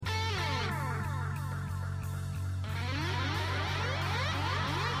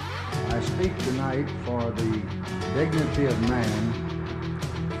I speak tonight for the dignity of man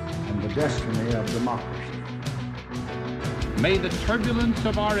and the destiny of democracy. May the turbulence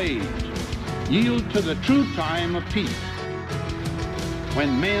of our age yield to the true time of peace,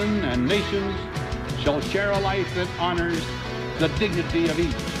 when men and nations shall share a life that honors the dignity of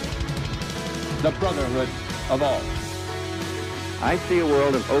each, the brotherhood of all. I see a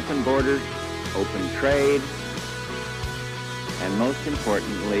world of open borders, open trade, and most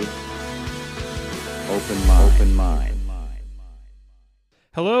importantly, open mind.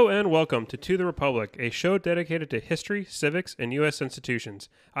 Hello and welcome to the Republic, a show dedicated to history, civics, and U.S. institutions.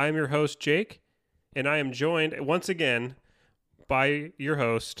 I am your host, Jake, and I am joined once again by your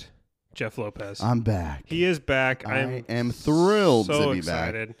host, Jeff Lopez. I'm back. He is back. I am thrilled so to be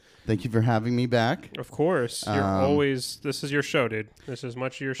excited. back. Thank you for having me back. Of course. You're always, this is your show, dude. This is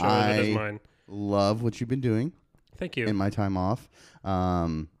much of your show as it is mine. Love what you've been doing. Thank you. In my time off.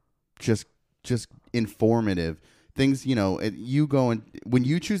 Just informative. Things, you know, you go and when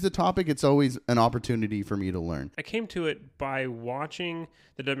you choose the topic, it's always an opportunity for me to learn. I came to it by watching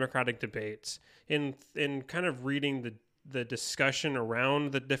the Democratic debates and kind of reading the discussion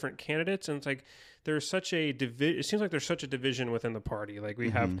around the different candidates, and it's like there's such a it seems like there's such a division within the party. Like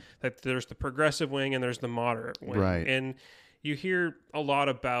we have like there's the progressive wing and there's the moderate wing, right? And you hear a lot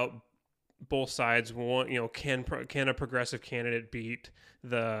about both sides. Can a progressive candidate beat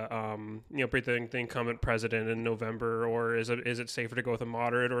the the incumbent president in November, or is it safer to go with a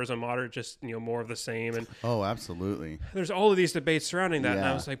moderate, or is a moderate just more of the same? And absolutely, there's all of these debates surrounding that, yeah. And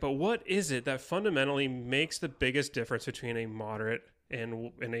I was like, but what is it that fundamentally makes the biggest difference between a moderate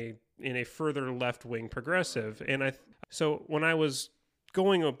and a further left wing progressive? And so when I was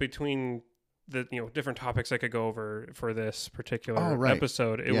going between the different topics I could go over for this particular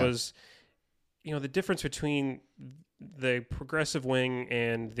episode, it was the difference between the progressive wing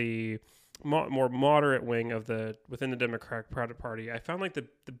and the more moderate wing within the Democratic Party. I found like the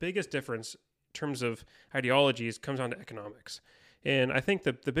biggest difference in terms of ideologies comes down to economics. And I think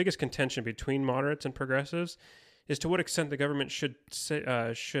the biggest contention between moderates and progressives is to what extent the government should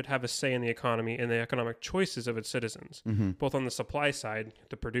have a say in the economy and the economic choices of its citizens, both on the supply side,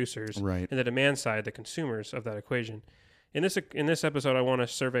 the producers, and the demand side, the consumers of that equation. In this episode, I want to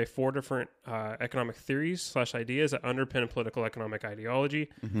survey 4 different economic theories / ideas that underpin political economic ideology,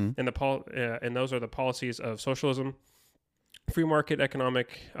 and and those are the policies of socialism, free market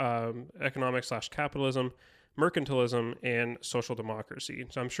economics / capitalism, mercantilism, and social democracy.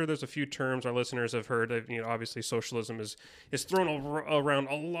 So I'm sure there's a few terms our listeners have heard. Obviously socialism is thrown around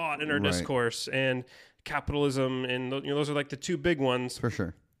a lot in our discourse, and capitalism, and those are like the 2 big ones for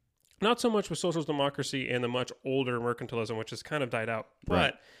sure. Not so much with social democracy and the much older mercantilism, which has kind of died out.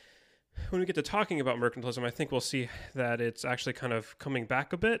 But when we get to talking about mercantilism, I think we'll see that it's actually kind of coming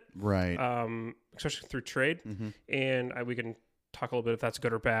back a bit, right? Especially through trade, and we can talk a little bit if that's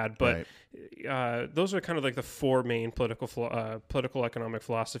good or bad. But those are kind of like the 4 main political economic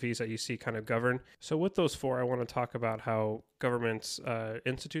philosophies that you see kind of govern. So with those 4, I want to talk about how governments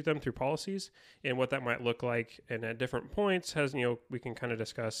institute them through policies and what that might look like. And at different points, we can kind of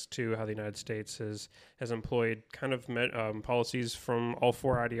discuss too how the United States has employed kind of policies from all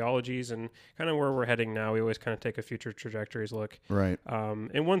 4 ideologies and kind of where we're heading now. We always kind of take a future trajectories look. Right.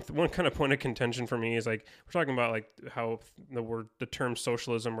 And one kind of point of contention for me is like we're talking about like how the term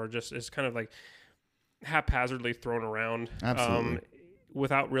socialism is kind of like haphazardly thrown around. Absolutely.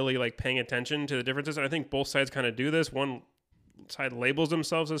 Without really like paying attention to the differences. And I think both sides kind of do this. One side labels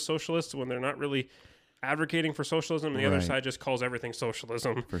themselves as socialists when they're not really advocating for socialism, and the other side just calls everything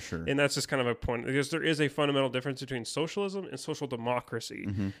socialism. For sure. And that's just kind of a point, because there is a fundamental difference between socialism and social democracy.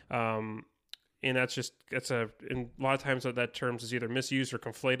 And and a lot of times that terms is either misused or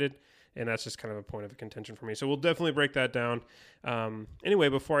conflated, and that's just kind of a point of contention for me. So we'll definitely break that down. Anyway,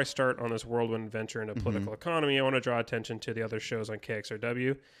 before I start on this whirlwind venture into political economy, I want to draw attention to the other shows on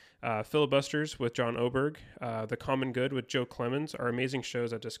KXRW. Filibusters with John Oberg, The Common Good with Joe Clemens are amazing shows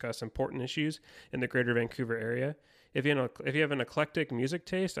that discuss important issues in the greater Vancouver area. If you have an eclectic music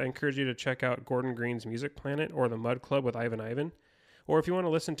taste, I encourage you to check out Gordon Green's Music Planet or The Mud Club with Ivan Ivan. Or if you want to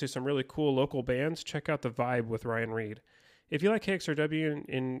listen to some really cool local bands, check out The Vibe with Ryan Reed. If you like KXRW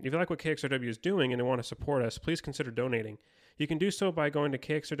and if you like what KXRW is doing and want to support us, please consider donating. You can do so by going to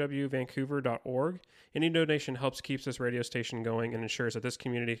kxrwvancouver.org. Any donation helps keeps this radio station going and ensures that this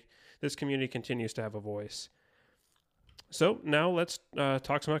community continues to have a voice. So now let's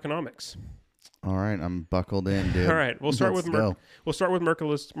talk some economics. All right, I'm buckled in, dude. All right, we'll start with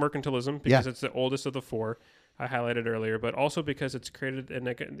mercantilism because it's the oldest of the 4 I highlighted earlier, but also because it created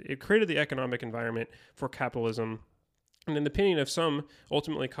the economic environment for capitalism and in the opinion of some,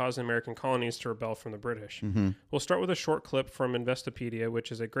 ultimately caused the American colonies to rebel from the British. We'll start with a short clip from Investopedia,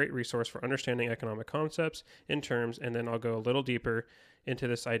 which is a great resource for understanding economic concepts and terms, and then I'll go a little deeper into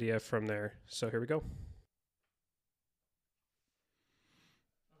this idea from there. So here we go.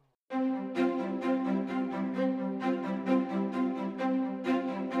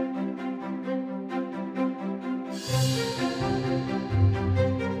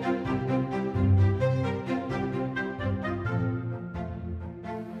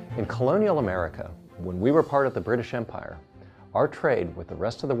 In colonial America, when we were part of the British Empire, our trade with the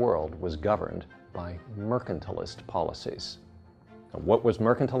rest of the world was governed by mercantilist policies. Now, what was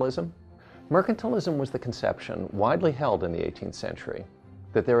mercantilism? Mercantilism was the conception, widely held in the 18th century,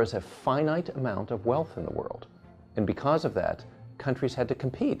 that there is a finite amount of wealth in the world, and because of that, countries had to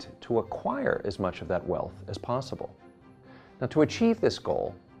compete to acquire as much of that wealth as possible. Now, to achieve this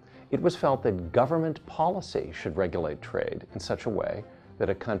goal, it was felt that government policy should regulate trade in such a way that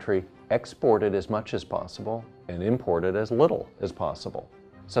a country exported as much as possible and imported as little as possible.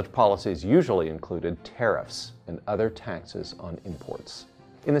 Such policies usually included tariffs and other taxes on imports.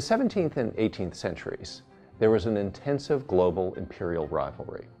 In the 17th and 18th centuries, there was an intensive global imperial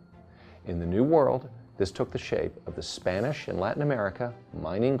rivalry. In the New World, this took the shape of the Spanish in Latin America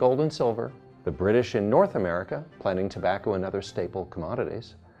mining gold and silver, the British in North America planting tobacco and other staple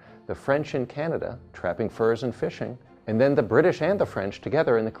commodities, the French in Canada trapping furs and fishing, and then the British and the French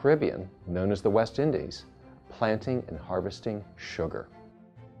together in the Caribbean, known as the West Indies, planting and harvesting sugar.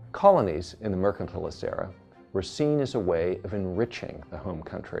 Colonies in the mercantilist era were seen as a way of enriching the home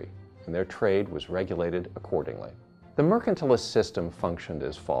country, and their trade was regulated accordingly. The mercantilist system functioned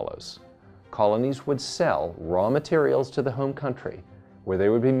as follows. Colonies would sell raw materials to the home country, where they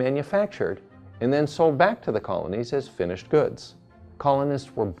would be manufactured and then sold back to the colonies as finished goods.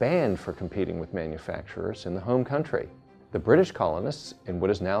 Colonists were banned for competing with manufacturers in the home country. The British colonists in what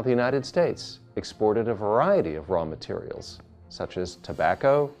is now the United States exported a variety of raw materials, such as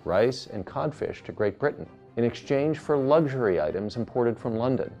tobacco, rice, and codfish to Great Britain, in exchange for luxury items imported from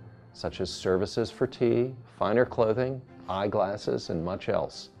London, such as services for tea, finer clothing, eyeglasses, and much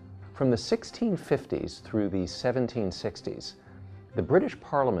else. From the 1650s through the 1760s, the British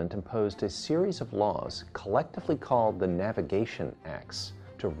Parliament imposed a series of laws collectively called the Navigation Acts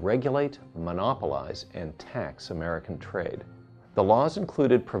to regulate, monopolize, and tax American trade. The laws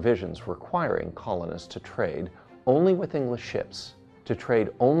included provisions requiring colonists to trade only with English ships, to trade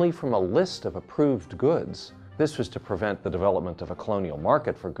only from a list of approved goods. This was to prevent the development of a colonial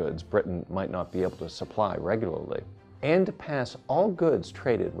market for goods Britain might not be able to supply regularly, and to pass all goods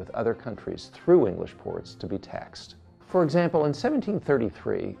traded with other countries through English ports to be taxed. For example, in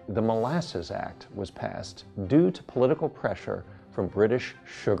 1733, the Molasses Act was passed due to political pressure from British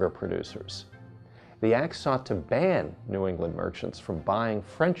sugar producers. The act sought to ban New England merchants from buying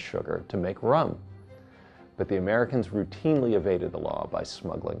French sugar to make rum, but the Americans routinely evaded the law by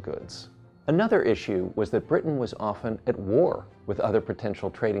smuggling goods. Another issue was that Britain was often at war with other potential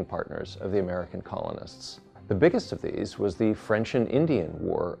trading partners of the American colonists. The biggest of these was the French and Indian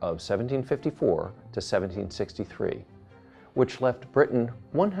War of 1754 to 1763, which left Britain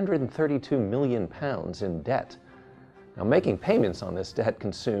 132 million pounds in debt. Now, making payments on this debt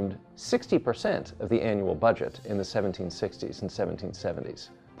consumed 60% of the annual budget in the 1760s and 1770s.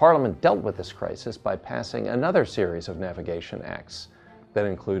 Parliament dealt with this crisis by passing another series of navigation acts that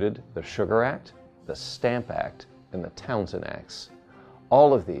included the Sugar Act, the Stamp Act, and the Townshend Acts.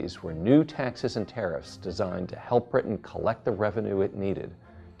 All of these were new taxes and tariffs designed to help Britain collect the revenue it needed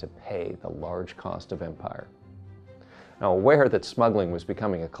to pay the large cost of empire. Now, aware that smuggling was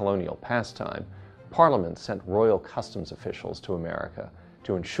becoming a colonial pastime, Parliament sent royal customs officials to America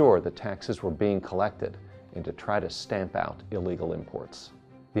to ensure that taxes were being collected and to try to stamp out illegal imports.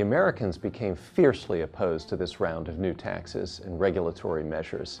 The Americans became fiercely opposed to this round of new taxes and regulatory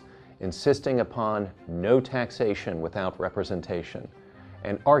measures, insisting upon no taxation without representation,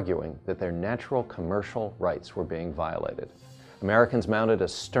 and arguing that their natural commercial rights were being violated. Americans mounted a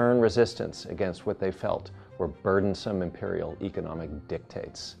stern resistance against what they felt were burdensome imperial economic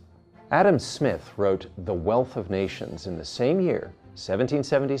dictates. Adam Smith wrote The Wealth of Nations in the same year,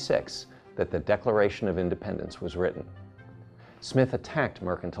 1776, that the Declaration of Independence was written. Smith attacked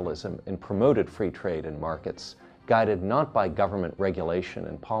mercantilism and promoted free trade in markets, guided not by government regulation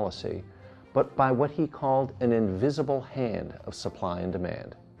and policy, but by what he called an invisible hand of supply and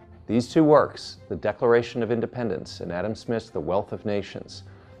demand. These two works, the Declaration of Independence and Adam Smith's The Wealth of Nations,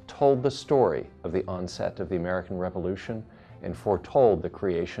 told the story of the onset of the American Revolution and foretold the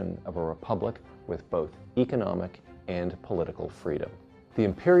creation of a republic with both economic and political freedom. The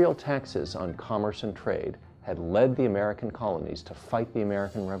imperial taxes on commerce and trade had led the American colonies to fight the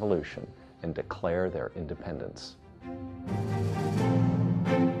American Revolution and declare their independence.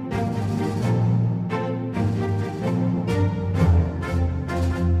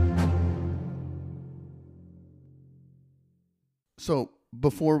 So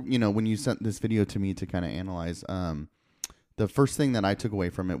before, when you sent this video to me to kind of analyze, the first thing that I took away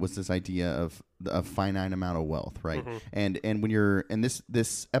from it was this idea of a finite amount of wealth, right? And when you're in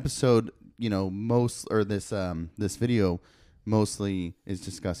this episode, this video mostly is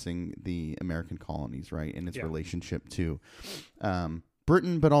discussing the American colonies, right, and its relationship to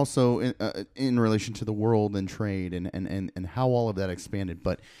Britain, but also in relation to the world and trade and how all of that expanded.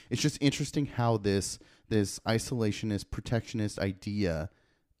 But it's just interesting how this isolationist, protectionist idea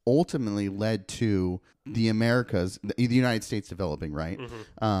ultimately led to the Americas, the United States developing, right?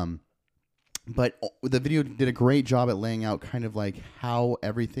 But the video did a great job at laying out kind of like how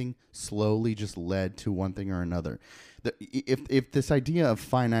everything slowly just led to one thing or another. If this idea of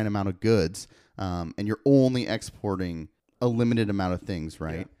finite amount of goods, and you're only exporting a limited amount of things,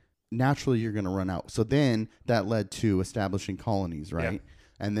 right? Naturally, you're going to run out. So then that led to establishing colonies, right?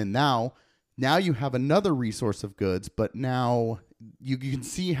 And then now you have another resource of goods, but now you can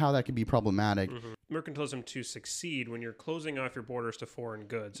see how that can be problematic. Mercantilism to succeed when you're closing off your borders to foreign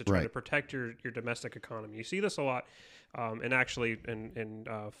goods to try to protect your domestic economy. You see this a lot, and actually in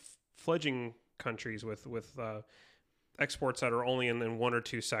fledgling countries with exports that are only in one or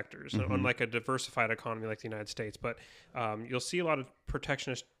two sectors, unlike a diversified economy like the United States. But you'll see a lot of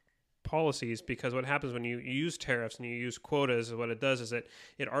protectionist policies, because what happens when you use tariffs and you use quotas, what it does is it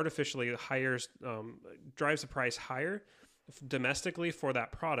artificially drives the price higher domestically for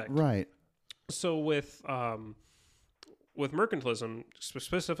that product. Right. So with mercantilism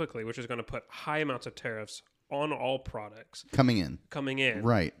specifically, which is going to put high amounts of tariffs on all products coming in.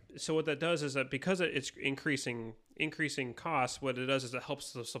 Right. So what that does is that because it's increasing costs, what it does is it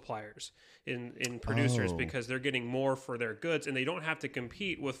helps the suppliers in producers, because they're getting more for their goods and they don't have to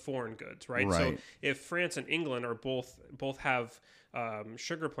compete with foreign goods, right? So if France and England are both have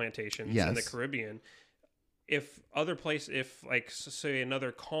sugar plantations in the Caribbean, if like say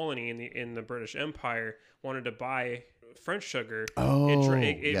another colony in the British Empire wanted to buy French sugar,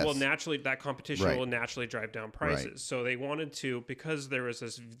 it will naturally, that competition will naturally drive down prices. So they wanted to, because there was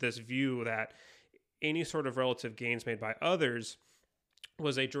this view that any sort of relative gains made by others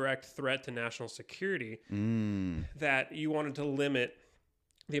was a direct threat to national security, that you wanted to limit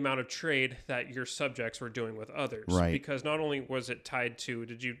the amount of trade that your subjects were doing with others. Right. Because not only was it tied to,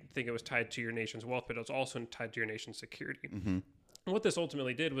 did you think it was tied to your nation's wealth, but it was also tied to your nation's security. And what this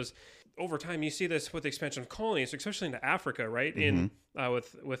ultimately did was, over time, you see this with the expansion of colonies, especially into Africa, right?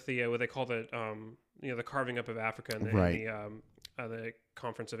 With the what they call the the carving up of Africa and the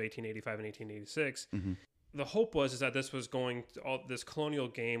conference of 1885 and 1886. The hope was that this colonial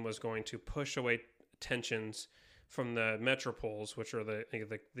game was going to push away tensions from the metropoles, which are the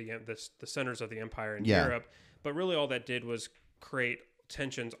centers of the empire in Europe. But really, all that did was create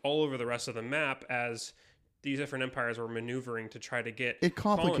tensions all over the rest of the map as these different empires were maneuvering to try to get it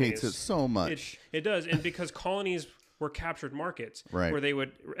complicates colonies. It so much. It does, and because colonies were captured markets, where they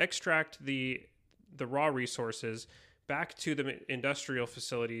would extract the raw resources back to the industrial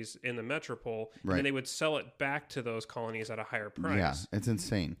facilities in the metropole, and then they would sell it back to those colonies at a higher price. Yeah, it's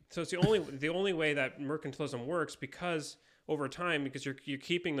insane. So it's the only way that mercantilism works, because over time, because you're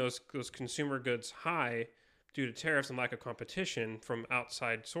keeping those consumer goods high due to tariffs and lack of competition from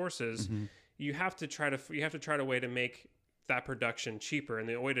outside sources. You have to try a way to make that production cheaper, and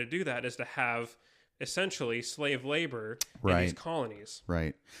the way to do that is to have essentially slave labor in these colonies.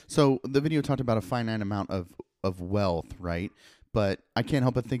 Right. So the video talked about a finite amount of wealth, right? But I can't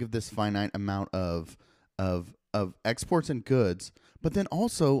help but think of this finite amount of exports and goods, but then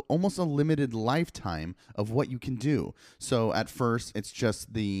also almost a limited lifetime of what you can do. So at first, it's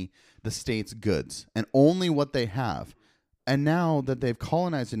just the state's goods and only what they have. And now that they've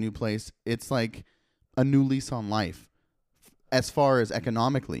colonized a new place, it's like a new lease on life as far as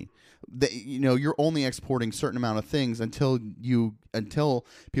economically. You're only exporting a certain amount of things until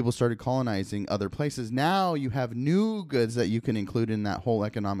people started colonizing other places. Now you have new goods that you can include in that whole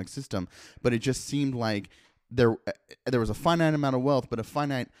economic system. But it just seemed like there was a finite amount of wealth, but a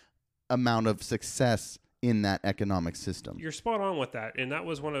finite amount of success in that economic system. You're spot on with that. And that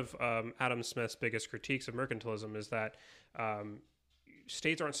was one of Adam Smith's biggest critiques of mercantilism, is that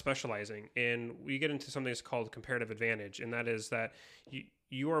states aren't specializing. And we get into something that's called comparative advantage. And that is that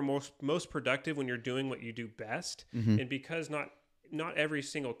you are most productive when you're doing what you do best. And because not every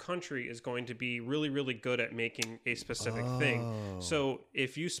single country is going to be really, really good at making a specific thing. So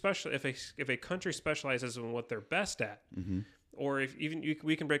if a country specializes in what they're best at, or if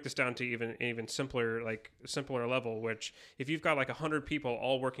we can break this down to even simpler level, which if you've got like 100 people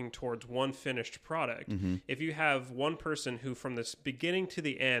all working towards one finished product, if you have one person who from this beginning to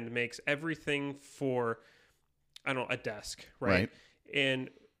the end makes everything for, I don't know, a desk, right? And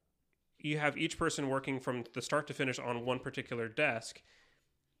you have each person working from the start to finish on one particular desk.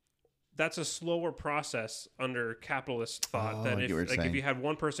 That's a slower process under capitalist thought than if you had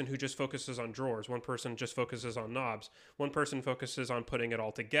one person who just focuses on drawers, one person just focuses on knobs, one person focuses on putting it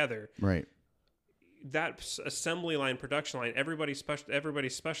all together. Right. That assembly line, production line, everybody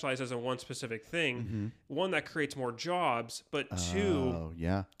specializes in one specific thing. One, that creates more jobs, but two,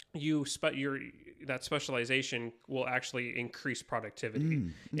 that specialization will actually increase productivity.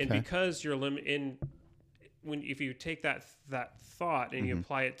 And because you're if you take that thought and you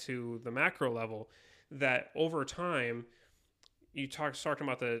apply it to the macro level, that over time, talking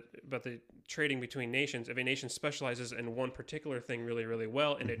about the trading between nations. If a nation specializes in one particular thing really, really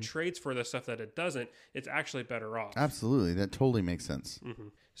well, and it trades for the stuff that it doesn't, it's actually better off. Absolutely, that totally makes sense.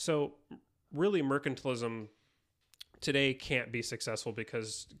 So, really, mercantilism today can't be successful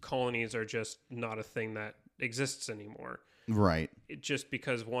because colonies are just not a thing that exists anymore. Right. Just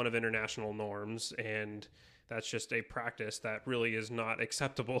because one of international norms, and that's just a practice that really is not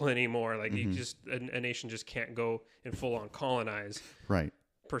acceptable anymore. Like you just a nation just can't go and full on colonize. Right.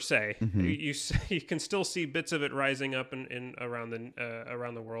 Per se, you can still see bits of it rising up in around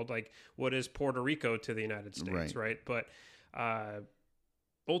the world. Like what is Puerto Rico to the United States, right? But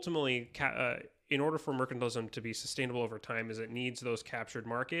ultimately, in order for mercantilism to be sustainable over time, is it needs those captured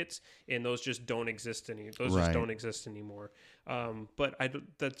markets, and those just don't exist just don't exist anymore. But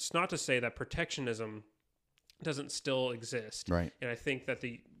that's not to say that protectionism doesn't still exist. Right. And I think that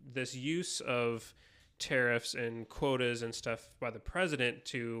this use of tariffs and quotas and stuff by the president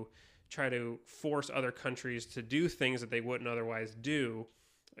to try to force other countries to do things that they wouldn't otherwise do,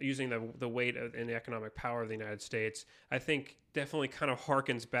 using the weight and the economic power of the United States, I think definitely kind of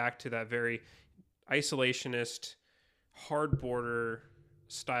harkens back to that very isolationist, hard border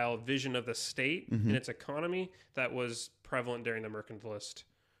style vision of the state and its economy that was prevalent during the mercantilist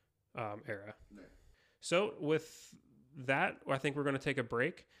era. So with that, I think we're going to take a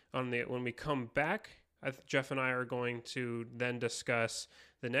break. When we come back, Jeff and I are going to then discuss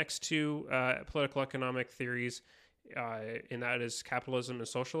the next two political economic theories, and that is capitalism and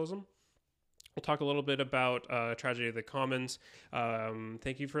socialism. We'll talk a little bit about Tragedy of the Commons.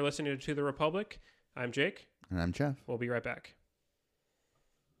 Thank you for listening to The Republic. I'm Jake. And I'm Jeff. We'll be right back.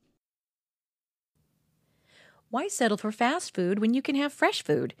 Why settle for fast food when you can have fresh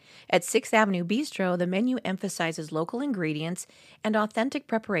food? At 6th Avenue Bistro, the menu emphasizes local ingredients and authentic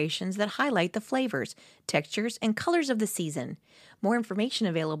preparations that highlight the flavors, textures, and colors of the season. More information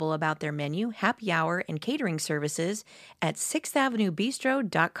available about their menu, happy hour, and catering services at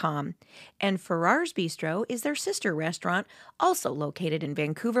 6thavenuebistro.com. And Farrar's Bistro is their sister restaurant, also located in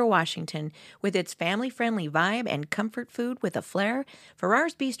Vancouver, Washington. With its family-friendly vibe and comfort food with a flair,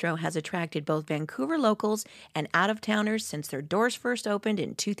 Farrar's Bistro has attracted both Vancouver locals and out-of-towners since their doors first opened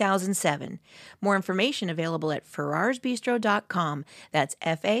in 2007. More information available at farrarsbistro.com. That's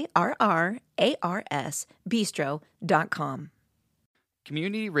FARRARS bistro.com.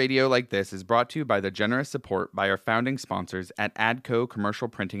 Community radio like this is brought to you by the generous support by our founding sponsors at ADCO Commercial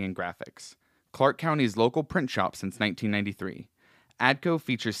Printing and Graphics, Clark County's local print shop since 1993. ADCO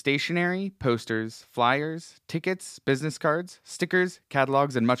features stationery, posters, flyers, tickets, business cards, stickers,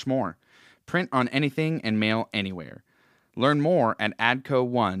 catalogs, and much more. Print on anything and mail anywhere. Learn more at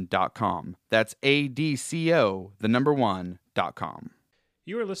adco1.com. That's ADCO, the number 1.com.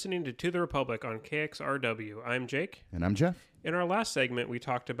 You are listening to the Republic on KXRW. I'm Jake. And I'm Jeff. In our last segment, we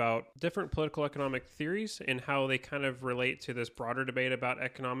talked about different political economic theories and how they kind of relate to this broader debate about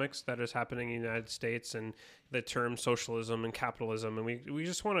economics that is happening in the United States and the terms socialism and capitalism. And we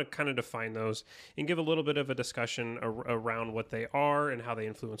just want to kind of define those and give a little bit of a discussion around what they are and how they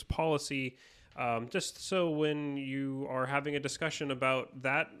influence policy. Just so when you are having a discussion about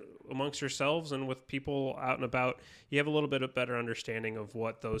that amongst yourselves and with people out and about, you have a little bit of better understanding of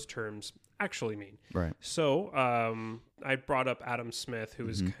what those terms actually mean. Right. So I brought up Adam Smith,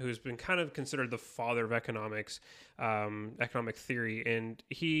 who's been kind of considered the father of economics, economic theory, and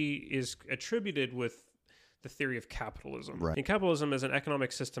he is attributed with the theory of capitalism. Right. And capitalism is an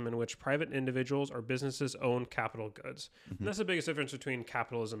economic system in which private individuals or businesses own capital goods. And that's the biggest difference between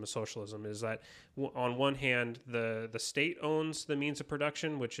capitalism and socialism, is that on one hand, the state owns the means of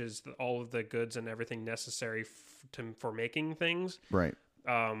production, which is all of the goods and everything necessary for making things. Right.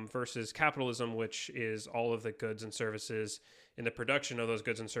 Versus capitalism, which is all of the goods and services and the production of those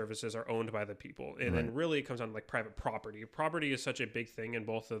goods and services are owned by the people. And then really it comes down to like private property. Property is such a big thing in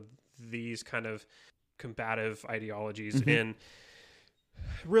both of these kind of combative ideologies. And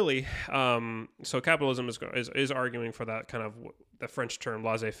really, so capitalism is arguing for that kind of the French term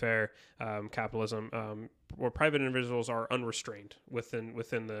laissez-faire capitalism, where private individuals are unrestrained within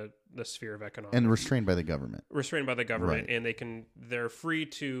the sphere of economics And restrained by the government. Right. And they're free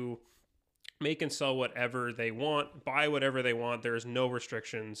to make and sell whatever they want, buy whatever they want. There's no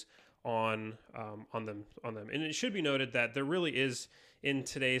restrictions on them. And it should be noted that there really is, in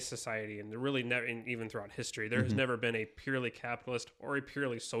today's society, and there really never, even throughout history, there has never been a purely capitalist or a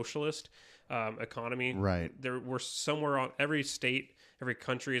purely socialist economy. Right. We're somewhere on every state, every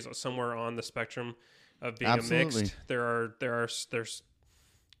country is somewhere on the spectrum of being Absolutely. a mixed. There's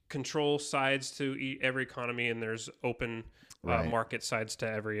control sides to every economy, and there's open market sides to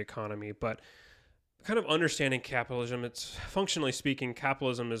every economy. But kind of understanding capitalism, it's functionally speaking,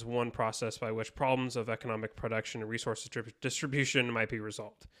 capitalism is one process by which problems of economic production and resource distribution might be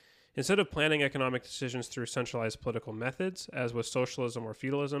resolved. Instead of planning economic decisions through centralized political methods, as with socialism or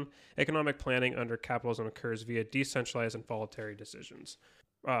feudalism, economic planning under capitalism occurs via decentralized and voluntary decisions.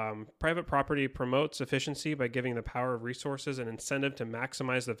 Private property promotes efficiency by giving the power of resources an incentive to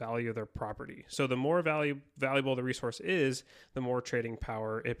maximize the value of their property. So the more valuable the resource is, the more trading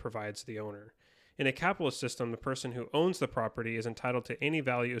power it provides the owner. In a capitalist system, the person who owns the property is entitled to any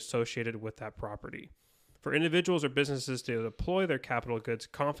value associated with that property. For individuals or businesses to deploy their capital goods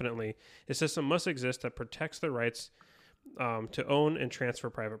confidently, a system must exist that protects their rights to own and transfer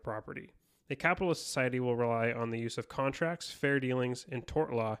private property. A capitalist society will rely on the use of contracts, fair dealings, and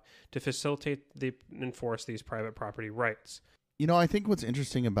tort law to facilitate and enforce these private property rights. You know, I think what's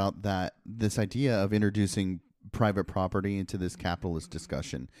interesting about this idea of introducing private property into this capitalist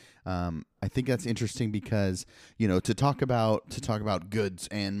discussion, I think that's interesting because, you know, to talk about goods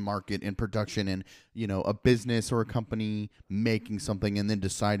and market and production and, you know, a business or a company making something and then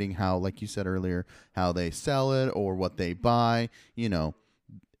deciding how, like you said earlier, how they sell it or what they buy, you know,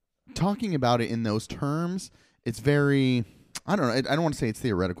 talking about it in those terms, it's very, I don't know, I don't want to say it's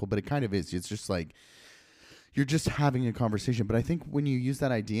theoretical, but it kind of is. It's just like, you're just having a conversation. But I think when you use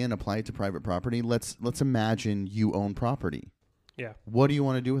that idea and apply it to private property, let's imagine you own property. Yeah. What do you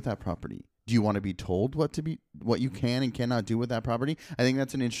want to do with that property? Do you want to be told what you can and cannot do with that property? I think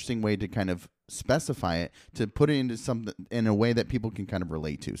that's an interesting way to kind of specify it, to put it into something in a way that people can kind of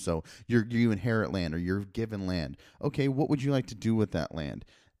relate to. So you inherit land or you're given land. Okay, what would you like to do with that land?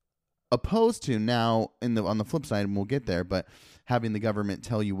 Opposed to now on the flip side, and we'll get there, but having the government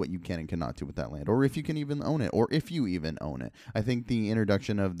tell you what you can and cannot do with that land, or if you can even own it, or if you even own it. I think the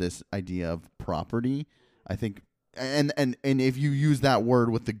introduction of this idea of property, I think, and if you use that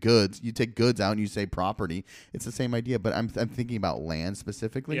word with the goods, you take goods out and you say property, it's the same idea. But I'm thinking about land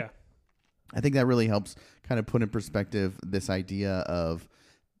specifically. Yeah. I think that really helps kind of put in perspective this idea of,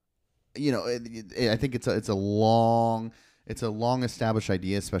 you know, I think it's a long established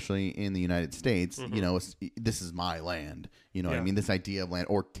idea, especially in the United States. Mm-hmm. You know, this is my land. You know what I mean? This idea of land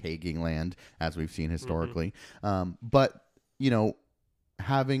or taking land, as we've seen historically. Mm-hmm. But, you know,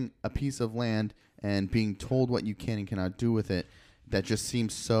 having a piece of land and being told what you can and cannot do with it, that just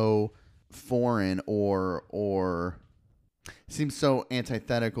seems so foreign or seems so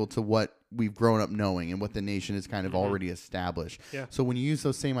antithetical to what we've grown up knowing and what the nation is kind of already established. Yeah. So when you use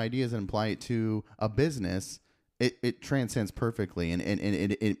those same ideas and apply it to a business, it transcends perfectly, and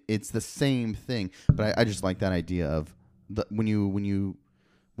it's the same thing. But I just like that idea of when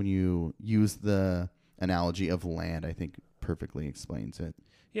you use the analogy of land, I think perfectly explains it.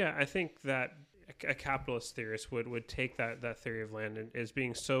 Yeah, I think that a capitalist theorist would take that theory of land as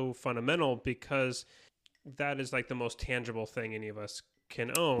being so fundamental because that is like the most tangible thing any of us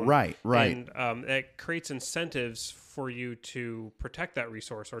can own. Right. And it creates incentives for you to protect that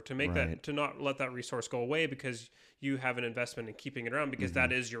resource or to make that, to not let that resource go away because you have an investment in keeping it around because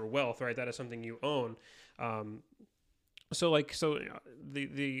that is your wealth, right? That is something you own. So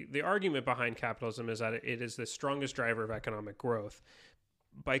the argument behind capitalism is that it is the strongest driver of economic growth.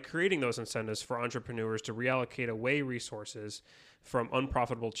 By creating those incentives for entrepreneurs to reallocate away resources from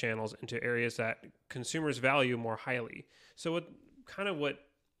unprofitable channels into areas that consumers value more highly. So what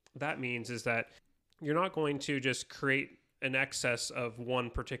that means is that you're not going to just create an excess of one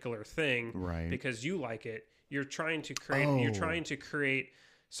particular thing Right. because you like it. You're trying to create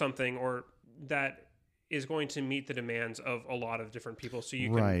something or that is going to meet the demands of a lot of different people. So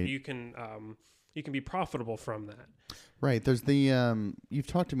you can be profitable from that. Right. There's the you've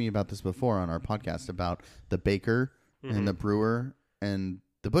talked to me about this before on our podcast about the baker and the brewer and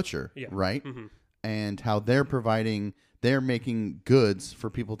the butcher, right? Mm-hmm. And how they're making goods for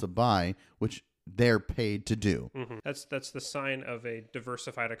people to buy, which they're paid to do. Mm-hmm. That's the sign of a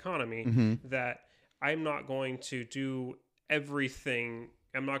diversified economy, that I'm not going to do everything.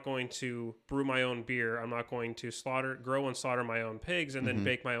 I'm not going to brew my own beer. I'm not going to grow and slaughter my own pigs and then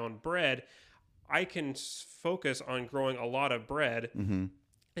bake my own bread. I can focus on growing a lot of bread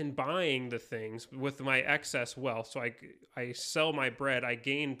and buying the things with my excess wealth. So I sell my bread. I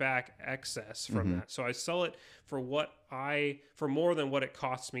gain back excess from that. So I sell it for more than what it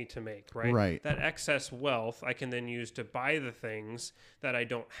costs me to make, right? Right. That excess wealth I can then use to buy the things that I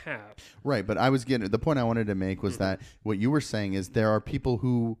don't have. Right. But the point I wanted to make was that what you were saying is there are people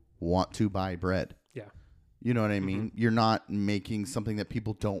who want to buy bread. Yeah. You know what I mean? You're not making something that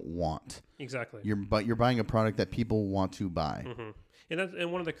people don't want. Exactly. But you're buying a product that people want to buy.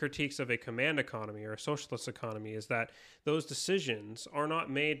 And one of the critiques of a command economy or a socialist economy is that those decisions are not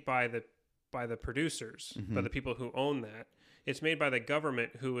made by the producers, by the people who own that. It's made by the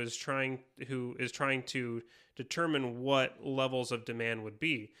government who is trying to determine what levels of demand would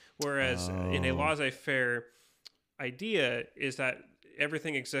be. Whereas in a laissez-faire idea is that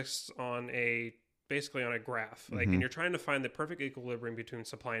everything exists basically on a graph, and you're trying to find the perfect equilibrium between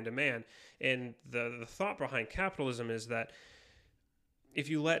supply and demand. And the thought behind capitalism is that if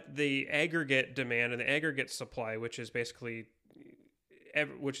you let the aggregate demand and the aggregate supply, which is basically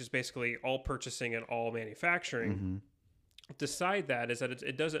all purchasing and all manufacturing, decide that, is that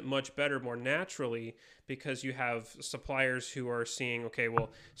it does it much better, more naturally, because you have suppliers who are seeing, okay, well,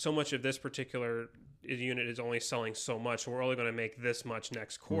 so much of this particular unit is only selling so much, so we're only going to make this much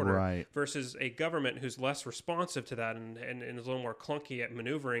next quarter. Right. Versus a government who's less responsive to that and is a little more clunky at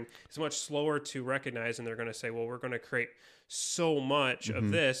maneuvering, is much slower to recognize, and they're going to say, well, we're going to create so much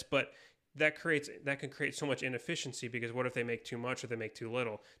of this, but that can create so much inefficiency, because what if they make too much or they make too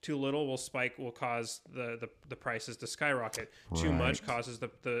little? Too little will cause the prices to skyrocket. Right. Too much causes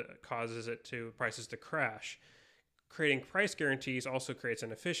prices to crash. Creating price guarantees also creates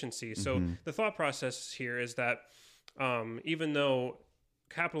inefficiency. So the thought process here is that even though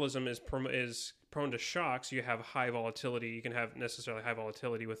capitalism is prone to shocks, you have high volatility. You can have necessarily high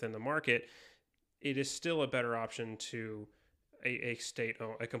volatility within the market. It is still a better option to a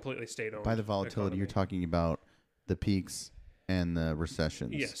completely state-owned. By the volatility, economy. you're talking about the peaks and the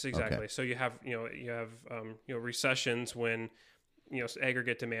recessions. Yes, exactly. Okay. So you have recessions when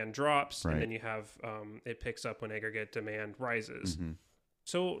aggregate demand drops, Right. and then you have it picks up when aggregate demand rises.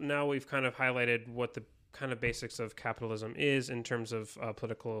 So now we've kind of highlighted what the kind of basics of capitalism is in terms of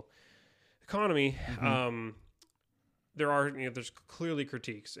political economy. There's clearly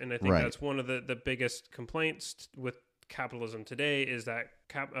critiques, and I think Right. that's one of the biggest complaints with capitalism today is that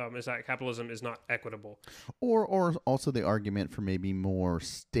capitalism is not equitable. Or also the argument for maybe more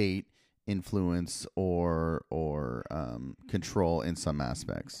state influence or control in some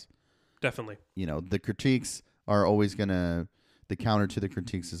aspects. Definitely. The critiques are always the counter to the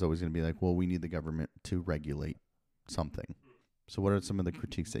critiques is always going to be like, well, we need the government to regulate something. So what are some of the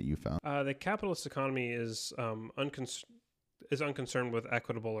critiques that you found? The capitalist economy is unconcerned with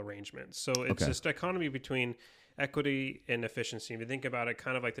equitable arrangements. So it's just economy between equity and efficiency. If you think about it,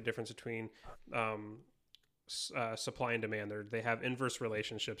 kind of like the difference between supply and demand, they have inverse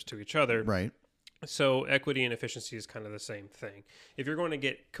relationships to each other. Right. So equity and efficiency is kind of the same thing. If you're going to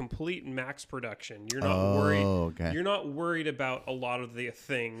get complete max production, you're not worried. Okay. You're not worried about a lot of the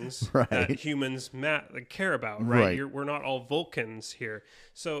things Right. that humans care about, right? We're not all Vulcans here.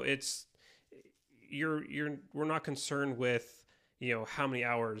 So we're not concerned with how many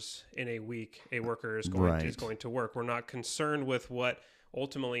hours in a week a worker is going to work. We're not concerned with what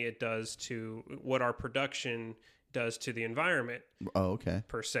ultimately it does to what our production does to the environment. Oh, okay.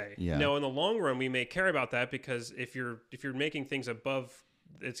 Per se. Yeah. Now, in the long run, we may care about that, because if you're making things above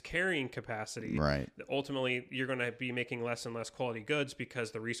its carrying capacity, right, ultimately you're going to be making less and less quality goods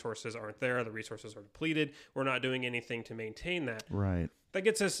because the resources aren't there. The resources are depleted. We're not doing anything to maintain that. Right. That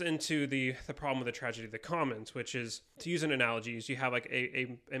gets us into the problem of the tragedy of the commons, which is, to use an analogy, is you have like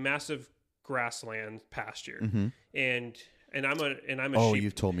a massive grassland pasture, and I'm a oh, sheep.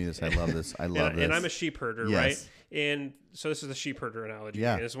 you've told me this. I love this. I love this. And I'm a sheep herder, Yes. right? And so this is the sheep herder analogy.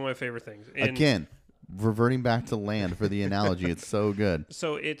 Yeah. And it's one of my favorite things. And Again, reverting back to land for the analogy. It's so good.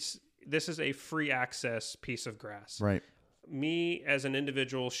 So this is a free access piece of grass. Right. me as an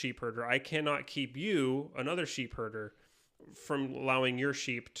individual sheep herder, I cannot keep you, another sheep herder, from allowing your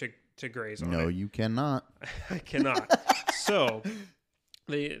sheep to graze on it. No, you cannot. I cannot. So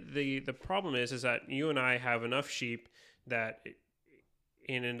the problem is that you and I have enough sheep that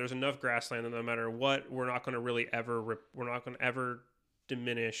and there's enough grassland that no matter what, we're not going to ever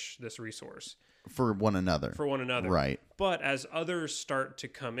diminish this resource For one another. Right. But as others start to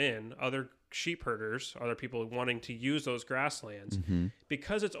come in, other sheep herders, other people wanting to use those grasslands,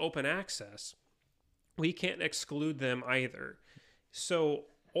 because it's open access, we can't exclude them either. So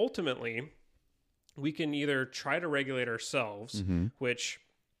ultimately, we can either try to regulate ourselves, which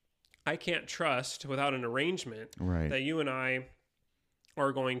I can't trust without an arrangement that you and I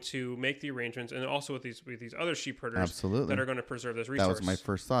are going to make the arrangements, and also with these other sheep herders that are going to preserve this resource. That was my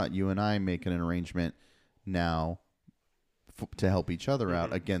first thought. You and I making an arrangement now to help each other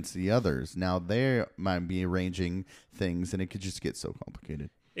out against the others. Now they might be arranging things, and it could just get so complicated.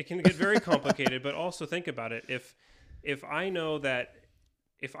 It can get very complicated, but also think about it. If I know that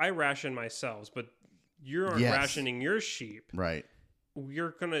if I ration myself, but you're rationing your sheep, right?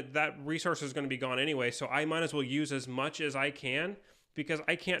 That resource is going to be gone anyway. So I might as well use as much as I can, because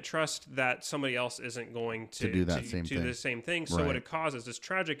I can't trust that somebody else isn't going to do the same thing. So what it causes is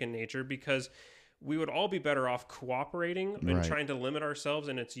tragic in nature, because we would all be better off cooperating and trying to limit ourselves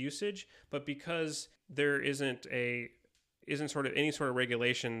in its usage. But because there isn't sort of any sort of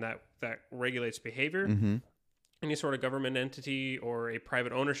regulation that regulates behavior, any sort of government entity or a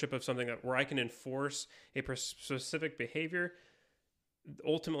private ownership of something where I can enforce a specific behavior,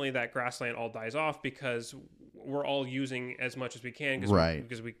 ultimately that grassland all dies off because we're all using as much as we can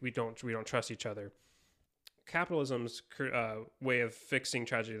because we don't trust each other. Capitalism's way of fixing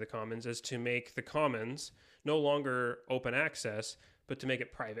tragedy of the commons is to make the commons no longer open access, but to make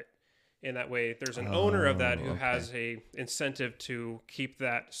it private. In that way, there's an owner of that who has a incentive to keep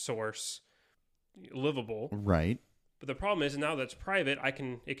that source livable. Right. But the problem is now that it's private,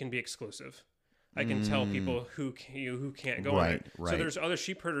 it can be exclusive. I can tell people who can't go on it. So there's other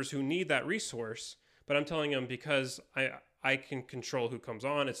sheep herders who need that resource, but I'm telling them because I can control who comes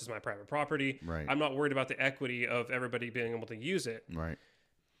on. This is my private property. Right. I'm not worried about the equity of everybody being able to use it. Right.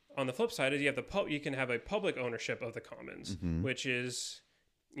 On the flip side is you can have a public ownership of the commons, which is,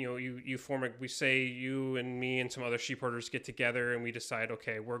 we say you and me and some other sheep herders get together and we decide,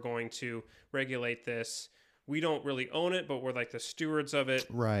 okay, we're going to regulate this. We don't really own it, but we're like the stewards of it.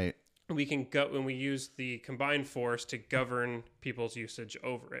 Right. We can go when we use the combined force to govern people's usage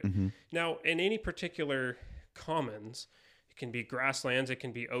over it. Now, in any particular commons, it can be grasslands, it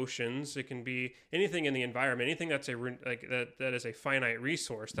can be oceans, it can be anything in the environment, anything that's that is a finite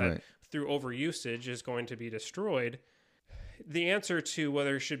resource that through overusage is going to be destroyed. The answer to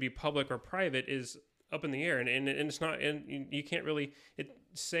whether it should be public or private is up in the air, and it's not, and you can't really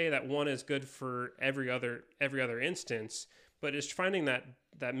say that one is good for every other instance. But it's finding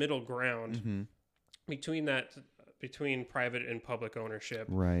that middle ground between private and public ownership,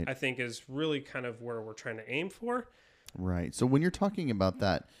 I think is really kind of where we're trying to aim for. Right. So when you're talking about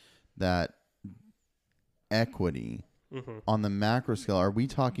that equity on the macro scale, are we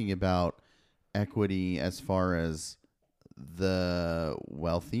talking about equity as far as the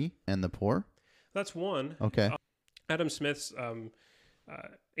wealthy and the poor? That's one. Okay. Adam Smith's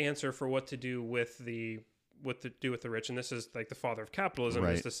answer for what to do with the rich, and this is like the father of capitalism,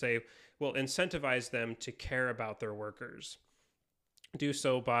 is to say, well, incentivize them to care about their workers. Do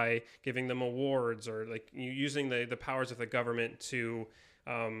so by giving them awards or like using the powers of the government to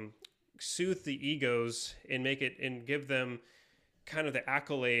soothe the egos and make it and give them kind of the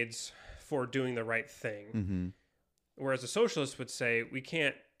accolades for doing the right thing. Whereas a socialist would say we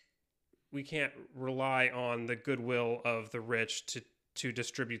can't rely on the goodwill of the rich to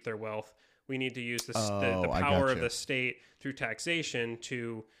distribute their wealth. We need to use the power of the state through taxation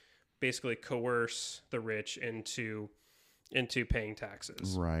to basically coerce the rich into paying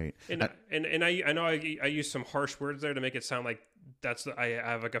taxes. And I know I use some harsh words there to make it sound like I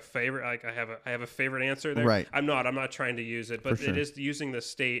have like a favorite, like I have a favorite answer there. I'm not trying to use it, but it is using the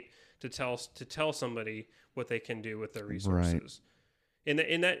state to tell somebody what they can do with their resources. And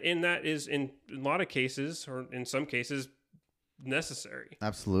that is in a lot of cases, or in some cases, necessary.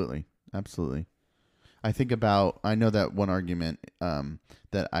 Absolutely. I know that one argument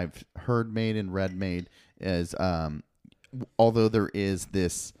that I've heard made and read made is although there is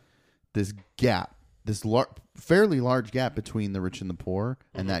this gap, this fairly large gap between the rich and the poor,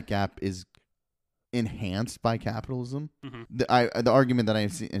 and that gap is enhanced by capitalism. The argument that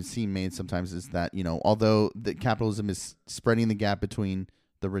I've seen made sometimes is that, although the capitalism is spreading the gap between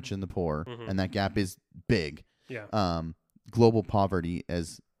the rich and the poor, and that gap is big, global poverty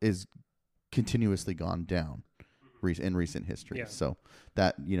is continuously gone down in recent history. Yeah. So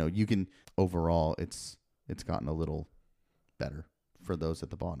that, you can overall, it's gotten a little better for those at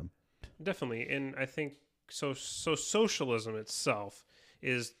the bottom. Definitely. And I think so socialism itself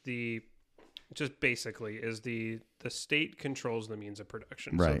is the state controls the means of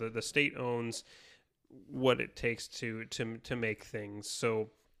production. Right. So the state owns what it takes to make things.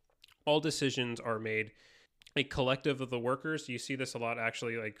 So all decisions are made a collective of the workers. You see this a lot,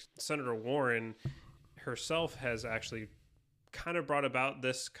 actually. Like Senator Warren herself has actually kind of brought about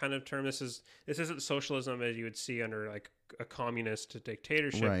this kind of term. This isn't socialism as you would see under like a communist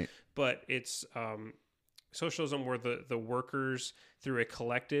dictatorship, Right. but it's socialism where the workers through a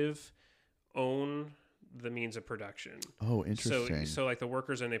collective own the means of production. Oh, interesting. So like the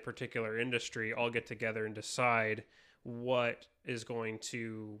workers in a particular industry all get together and decide what is going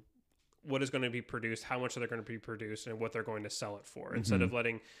to be produced, how much they're going to be produced, and what they're going to sell it for. Instead of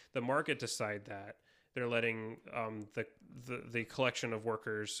letting the market decide that, they're letting the collection of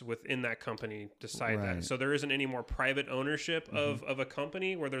workers within that company decide Right. that. So there isn't any more private ownership of a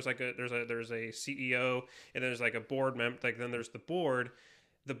company where there's a CEO and there's like a board member. Like then there's the board.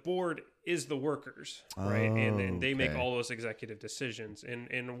 The board is the workers, right? And they make okay. all those executive decisions.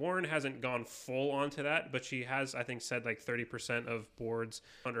 And Warren hasn't gone full onto that, but she has, I think, said like 30% of boards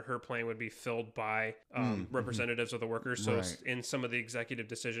under her plan would be filled by representatives of the workers. So Right. in some of the executive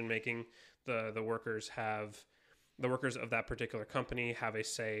decision making, the workers of that particular company have a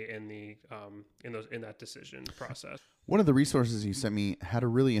say in that decision process. One of the resources you sent me had a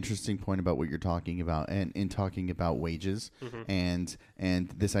really interesting point about what you're talking about, and in talking about wages and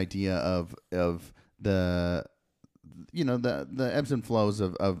this idea of the the ebbs and flows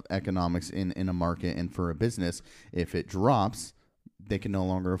of economics in a market, and for a business, if it drops, they can no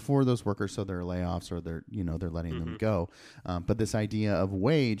longer afford those workers, so there are layoffs or they're letting them go. But this idea of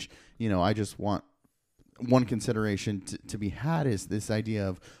wage, I just want one consideration to be had is this idea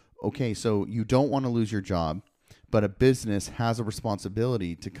of, okay, so you don't want to lose your job, but a business has a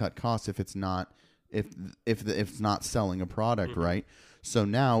responsibility to cut costs if it's not selling a product, right? So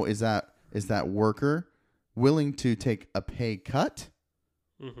now is that worker willing to take a pay cut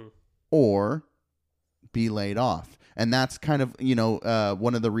or be laid off? And that's kind of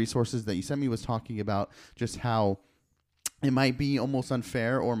one of the resources that you sent me was talking about just how it might be almost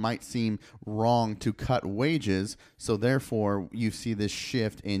unfair or might seem wrong to cut wages. So therefore, you see this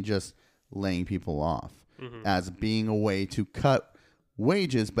shift in just laying people off as being a way to cut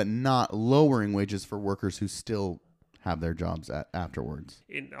wages, but not lowering wages for workers who still have their jobs afterwards.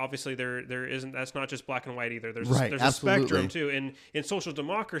 And obviously, there isn't. That's not just black and white either. There's Right, there's absolutely. a spectrum too. And in social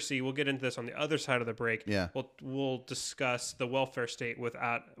democracy, we'll get into this on the other side of the break. Yeah. We'll discuss the welfare state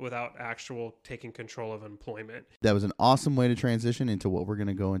without actual taking control of employment. That was an awesome way to transition into what we're going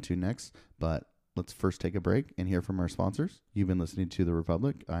to go into next. But let's first take a break and hear from our sponsors. You've been listening to The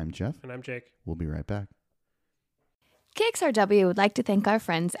Republic. I'm Jeff. And I'm Jake. We'll be right back. KXRW would like to thank our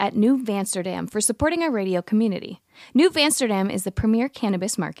friends at New Amsterdam for supporting our radio community. New Amsterdam is the premier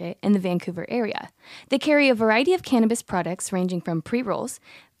cannabis market in the Vancouver area. They carry a variety of cannabis products ranging from pre-rolls,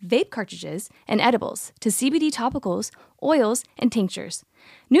 vape cartridges, and edibles to CBD topicals, oils, and tinctures.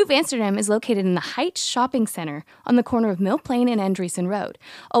 New Amsterdam is located in the Heights Shopping Center on the corner of Mill Plain and Andreessen Road.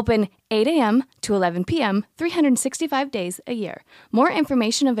 Open 8 a.m. to 11 p.m., 365 days a year. More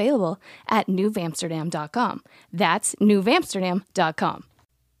information available at newamsterdam.com. That's newamsterdam.com.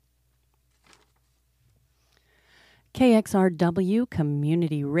 KXRW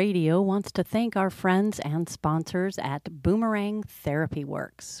Community Radio wants to thank our friends and sponsors at Boomerang Therapy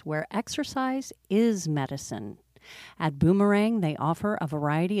Works, where exercise is medicine. At Boomerang, they offer a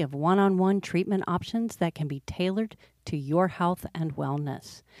variety of one-on-one treatment options that can be tailored to your health and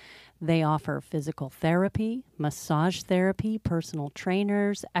wellness. They offer physical therapy, massage therapy, personal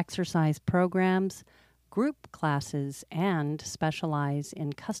trainers, exercise programs, group classes, and specialize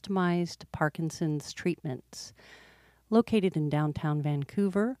in customized Parkinson's treatments. Located in downtown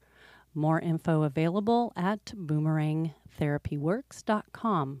Vancouver. More info available at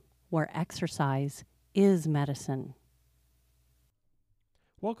boomerangtherapyworks.com, where exercise is medicine.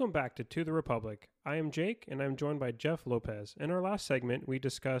 Welcome back to the Republic. I am Jake, and I'm joined by Jeff Lopez. In our last segment, we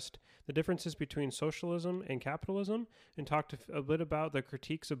discussed the differences between socialism and capitalism and talked a bit about the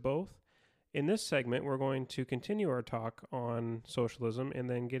critiques of both. In this segment, we're going to continue our talk on socialism and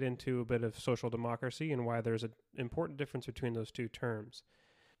then get into a bit of social democracy and why there's an important difference between those two terms.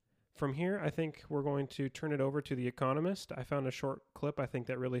 From here, I think we're going to turn it over to The Economist. I found a short clip I think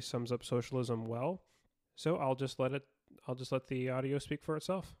that really sums up socialism well. So I'll I'll just let the audio speak for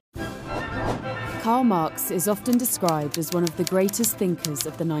itself. Karl Marx is often described as one of the greatest thinkers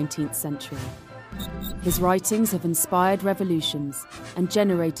of the 19th century. His writings have inspired revolutions and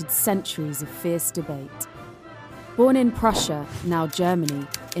generated centuries of fierce debate. Born in Prussia, now Germany,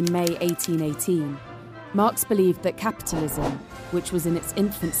 in May 1818, Marx believed that capitalism, which was in its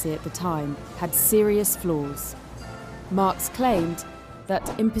infancy at the time, had serious flaws. Marx claimed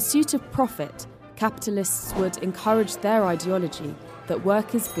that in pursuit of profit, capitalists would encourage their ideology that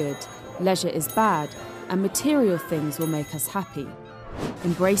work is good, leisure is bad, and material things will make us happy,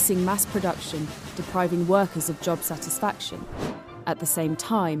 embracing mass production, depriving workers of job satisfaction, at the same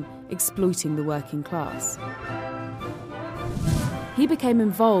time exploiting the working class. He became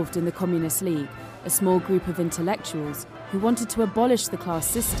involved in the Communist League, a small group of intellectuals who wanted to abolish the class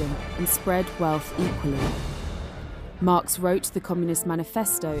system and spread wealth equally. Marx wrote the Communist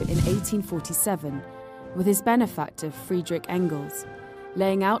Manifesto in 1847 with his benefactor Friedrich Engels,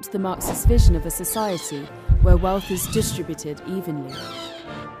 laying out the Marxist vision of a society where wealth is distributed evenly.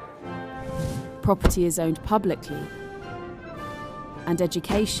 Property is owned publicly, and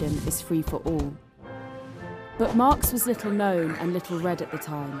education is free for all. But Marx was little known and little read at the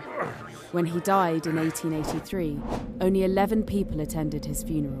time. When he died in 1883, only 11 people attended his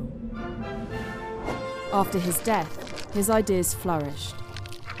funeral. After his death, his ideas flourished.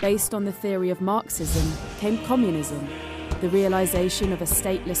 Based on the theory of Marxism came communism, the realization of a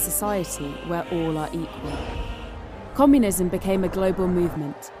stateless society where all are equal. Communism became a global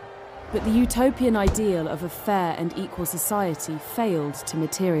movement, but the utopian ideal of a fair and equal society failed to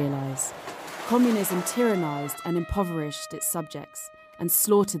materialize. Communism tyrannized and impoverished its subjects and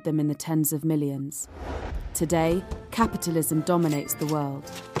slaughtered them in the tens of millions. Today, capitalism dominates the world.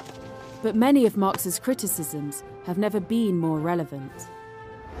 But many of Marx's criticisms have never been more relevant.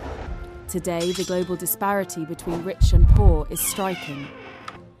 Today, the global disparity between rich and poor is striking.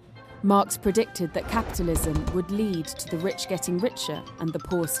 Marx predicted that capitalism would lead to the rich getting richer and the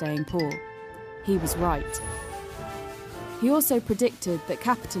poor staying poor. He was right. He also predicted that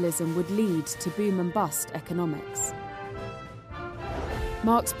capitalism would lead to boom and bust economics.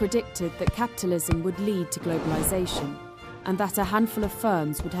 Marx predicted that capitalism would lead to globalization and that a handful of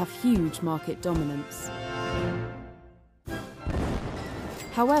firms would have huge market dominance.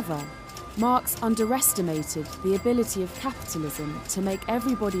 However, Marx underestimated the ability of capitalism to make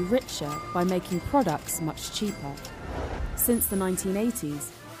everybody richer by making products much cheaper. Since the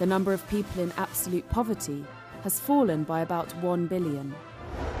 1980s, the number of people in absolute poverty has fallen by about 1 billion.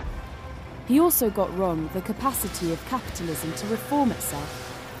 He also got wrong the capacity of capitalism to reform itself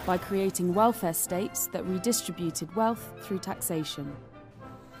by creating welfare states that redistributed wealth through taxation.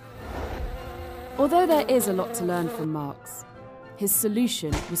 Although there is a lot to learn from Marx, his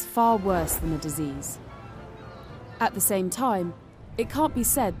solution was far worse than the disease. At the same time, it can't be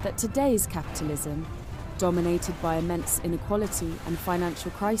said that today's capitalism, dominated by immense inequality and financial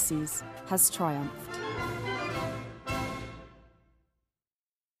crises, has triumphed.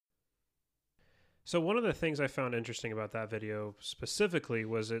 So one of the things I found interesting about that video specifically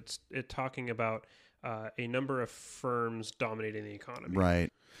was it talking about a number of firms dominating the economy. Right.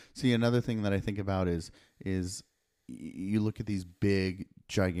 See, another thing that I think about is you look at these big,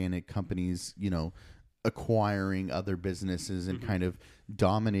 gigantic companies, acquiring other businesses and kind of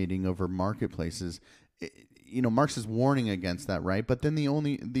dominating over marketplaces. Marx is warning against that, right? But then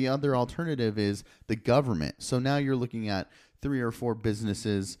the other alternative is the government. So now you're looking at 3 or 4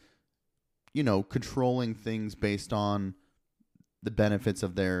 businesses, controlling things based on the benefits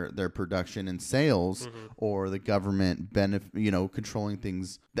of their production and sales, or the government controlling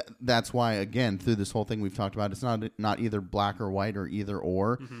things. That's why, again, through this whole thing we've talked about, it's not either black or white or either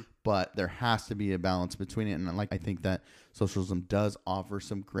or, but there has to be a balance between it. And I think that socialism does offer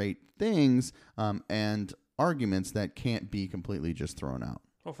some great things and arguments that can't be completely just thrown out.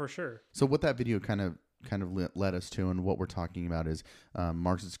 Oh, for sure. So what that video kind of led us to, and what we're talking about is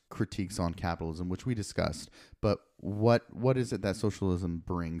Marx's critiques on capitalism, which we discussed. But what is it that socialism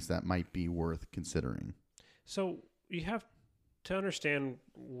brings that might be worth considering? So you have to understand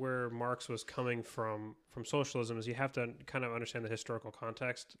where Marx was coming from socialism. Is you have to kind of understand the historical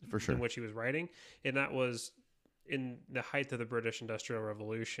context for sure in which he was writing, and that was in the height of the British Industrial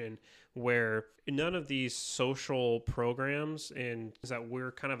Revolution, where none of these social programs and that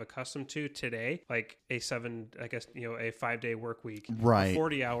we're kind of accustomed to today, like a 5-day work week, right, a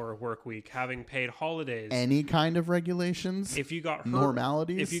 40-hour work week, having paid holidays, any kind of regulations, if you got hurt,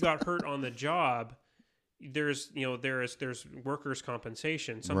 normalities, if you got hurt on the job, there's workers'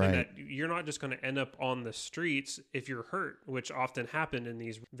 compensation, something that you're not just going to end up on the streets if you're hurt, which often happened in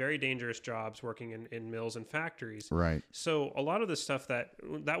these very dangerous jobs working in mills and factories. Right. So a lot of the stuff that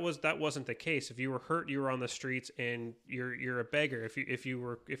wasn't the case. If you were hurt, you were on the streets and you're a beggar. If you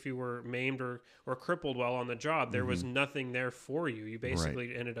were maimed or crippled while on the job, there was nothing there for you. You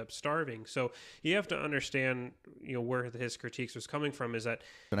basically ended up starving. So you have to understand, where his critiques was coming from is that.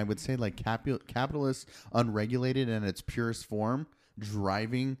 And I would say like capitalists, unregulated in its purest form,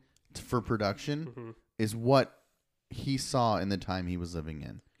 driving for production is what he saw in the time he was living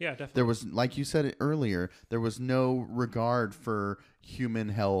in. Yeah, definitely. There was, like you said earlier, there was no regard for human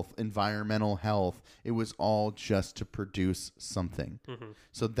health, environmental health. It was all just to produce something.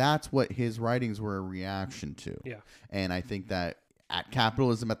 So that's what his writings were a reaction to. Yeah. And I think that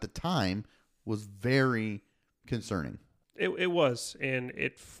capitalism at the time was very concerning. It was, and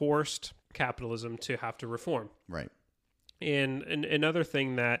it forced capitalism to have to reform. Right. And another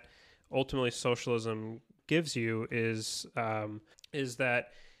thing that ultimately socialism gives you is that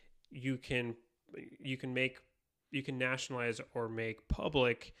you can nationalize or make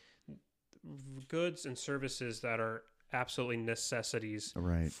public goods and services that are absolutely necessities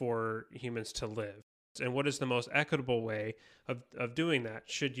for humans to live. And what is the most equitable way of doing that?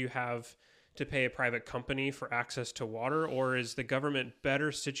 Should you have to pay a private company for access to water, or is the government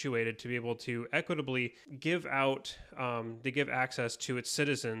better situated to be able to equitably give access to its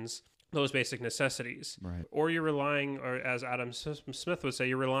citizens those basic necessities? Right. Or you're relying, or as Adam Smith would say,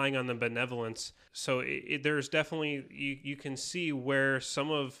 you're relying on the benevolence. So there's definitely, you can see where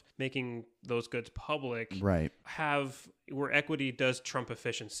some of making those goods public where equity does trump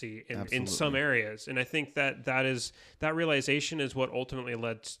efficiency in some areas. And I think that realization is what ultimately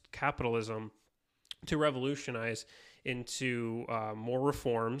led capitalism to revolutionize into more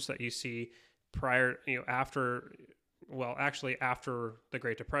reforms that you see after the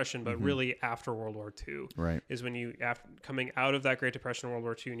Great Depression, but really after World War II is when coming out of that Great Depression, World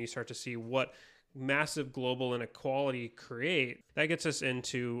War II, and you start to see what massive global inequality create. That gets us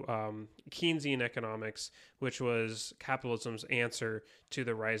into Keynesian economics, which was capitalism's answer to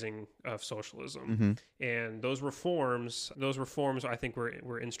the rising of socialism. And those reforms, I think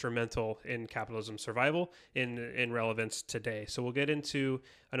were instrumental in capitalism's survival in relevance today. So we'll get into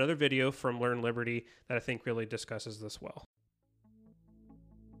another video from Learn Liberty that I think really discusses this well.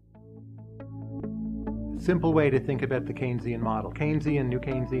 Simple way to think about the Keynesian model. Keynesian, New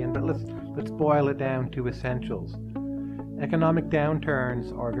Keynesian, but let's boil it down to essentials. Economic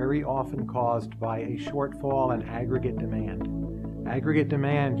downturns are very often caused by a shortfall in aggregate demand. Aggregate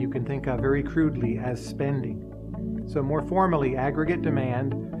demand you can think of very crudely as spending. So more formally, aggregate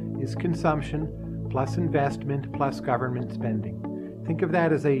demand is consumption plus investment plus government spending. Think of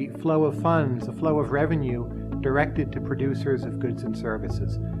that as a flow of funds, a flow of revenue directed to producers of goods and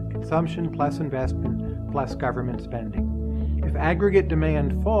services. Consumption plus investment plus government spending. If aggregate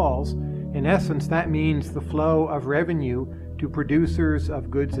demand falls, in essence, that means the flow of revenue to producers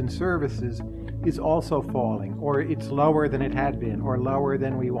of goods and services is also falling, or it's lower than it had been, or lower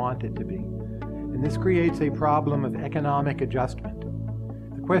than we want it to be. And this creates a problem of economic adjustment.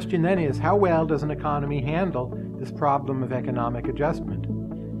 The question then is, how well does an economy handle this problem of economic adjustment?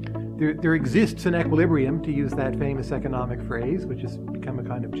 There exists an equilibrium, to use that famous economic phrase, which has become a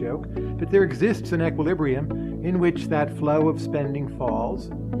kind of joke, but there exists an equilibrium in which that flow of spending falls,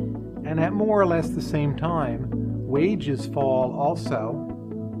 and at more or less the same time, wages fall also.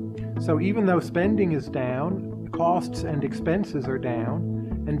 So even though spending is down, costs and expenses are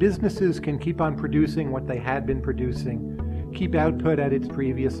down, and businesses can keep on producing what they had been producing, keep output at its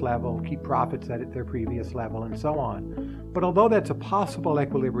previous level, keep profits at their previous level, and so on. But although that's a possible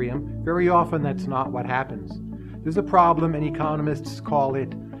equilibrium, very often that's not what happens. There's a problem, and economists call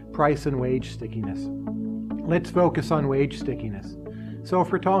it price and wage stickiness. Let's focus on wage stickiness. So if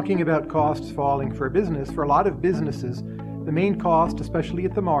we're talking about costs falling for a business, for a lot of businesses, the main cost, especially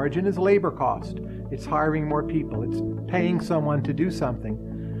at the margin, is labor cost. It's hiring more people. It's paying someone to do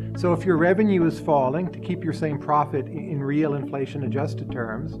something. So if your revenue is falling, to keep your same profit in real inflation-adjusted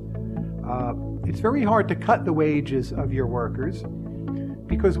terms, it's very hard to cut the wages of your workers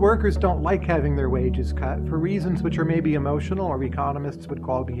because workers don't like having their wages cut for reasons which are maybe emotional or economists would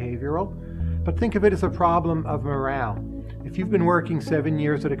call behavioral. But think of it as a problem of morale. If you've been working 7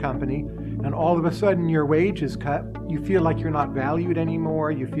 years at a company and all of a sudden your wage is cut, you feel like you're not valued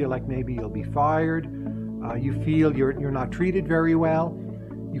anymore, you feel like maybe you'll be fired, you feel you're not treated very well.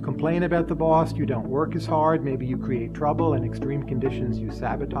 You complain about the boss, you don't work as hard, maybe you create trouble, in extreme conditions you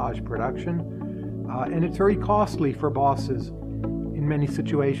sabotage production. And it's very costly for bosses in many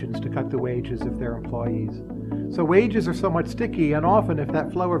situations to cut the wages of their employees. So wages are somewhat sticky, and often if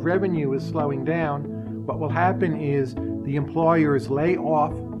that flow of revenue is slowing down, what will happen is the employers lay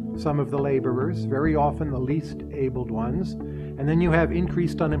off some of the laborers, very often the least abled ones, and then you have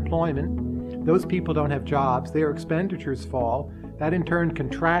increased unemployment. Those people don't have jobs, their expenditures fall. That in turn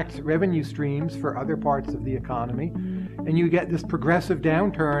contracts revenue streams for other parts of the economy, and you get this progressive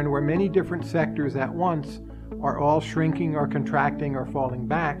downturn where many different sectors at once are all shrinking or contracting or falling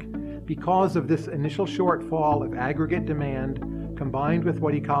back because of this initial shortfall of aggregate demand combined with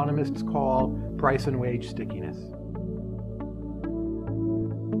what economists call price and wage stickiness.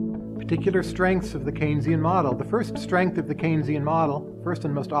 Particular strengths of the Keynesian model. The first strength of the Keynesian model, first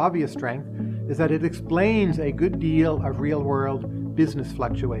and most obvious strength, is that it explains a good deal of real-world business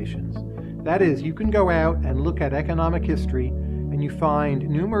fluctuations. That is, you can go out and look at economic history and you find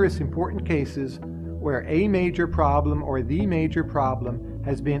numerous important cases where a major problem or the major problem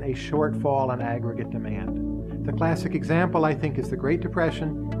has been a shortfall in aggregate demand. The classic example, I think, is the Great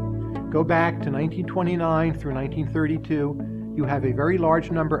Depression. Go back to 1929 through 1932. You have a very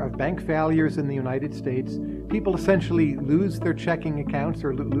large number of bank failures in the United States. People essentially lose their checking accounts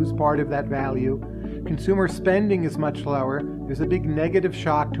or lose part of that value. Consumer spending is much lower. There's a big negative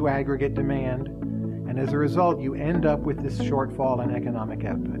shock to aggregate demand. And as a result, you end up with this shortfall in economic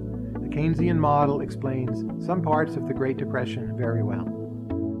output. The Keynesian model explains some parts of the Great Depression very well.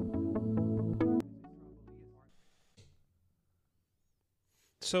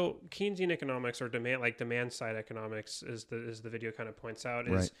 So Keynesian economics, or demand side economics, as the video kind of points out,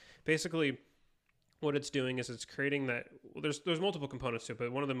 is Right. basically what it's doing is it's creating that. Well, there's multiple components to it,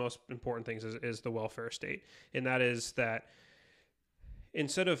 but one of the most important things is the welfare state, and that is that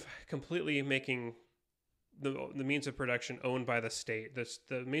instead of completely making the means of production owned by the state,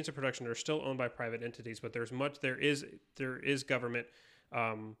 the means of production are still owned by private entities, but there is government.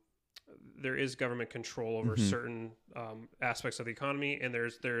 There is government control over certain aspects of the economy, and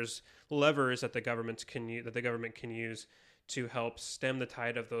there's levers that the government can use to help stem the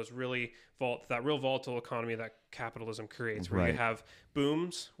tide of those real volatile economy that capitalism creates, where you have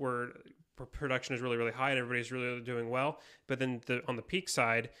booms where production is really, really high and everybody's really doing well, but then on the peak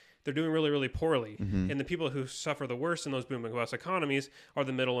side, they're doing really, really poorly. And the people who suffer the worst in those boom and bust economies are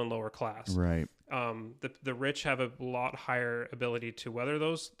the middle and lower class. Right. The rich have a lot higher ability to weather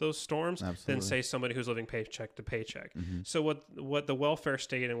those storms than, say, somebody who's living paycheck to paycheck. So what the welfare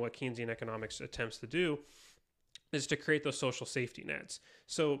state and what Keynesian economics attempts to do is to create those social safety nets.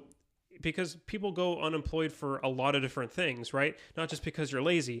 So because people go unemployed for a lot of different things, right? Not just because you're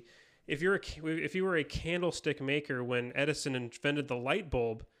lazy. If you were a candlestick maker when Edison invented the light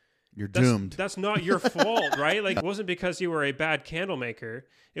bulb, you're doomed. That's not your fault, right? Like, it wasn't because you were a bad candle maker.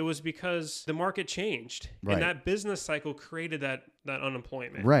 It was because the market changed. Right. And that business cycle created that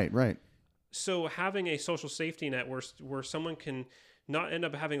unemployment. Right. So having a social safety net where someone can not end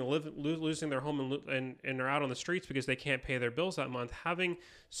up having to losing their home and are out on the streets because they can't pay their bills that month, having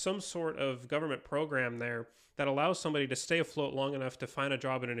some sort of government program there that allows somebody to stay afloat long enough to find a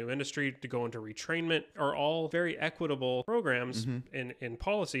job in a new industry, to go into retrainment, are all very equitable programs in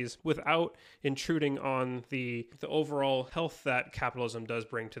policies without intruding on the overall health that capitalism does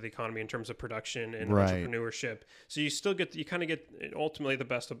bring to the economy in terms of production and entrepreneurship. So you kind of get ultimately the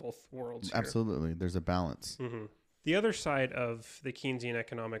best of both worlds here. Absolutely. There's a balance. The other side of the Keynesian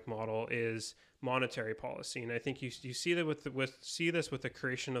economic model is monetary policy, and I think you see that with the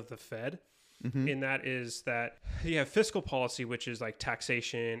creation of the Fed. And that is that you have fiscal policy, which is like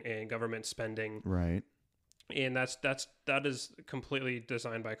taxation and government spending. Right. And that is completely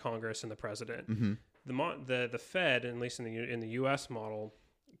designed by Congress and the president. The Fed, at least in the U.S. model,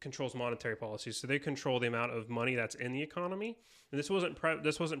 controls monetary policy. So they control the amount of money that's in the economy. And this wasn't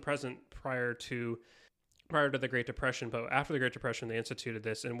present prior to the Great Depression, but after the Great Depression, they instituted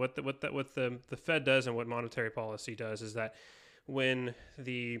this. And what the Fed does and what monetary policy does is that when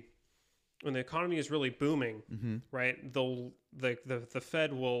the economy is really booming, right, the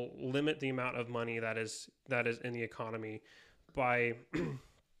Fed will limit the amount of money that is in the economy by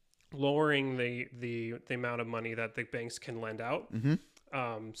lowering the amount of money that the banks can lend out.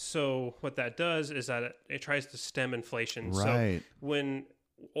 So what that does is that it tries to stem inflation. Right. So when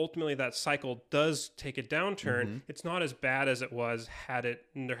ultimately that cycle does take a downturn, it's not as bad as it was had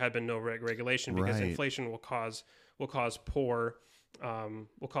there had been no regulation, because inflation will cause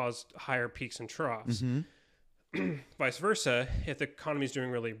higher peaks and troughs. Vice versa, if the economy is doing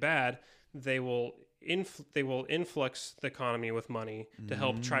really bad, they will influx the economy with money to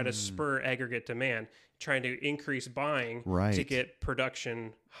help try to spur aggregate demand, trying to increase buying to get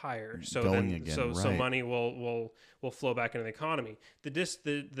production higher. So so money will flow back into the economy.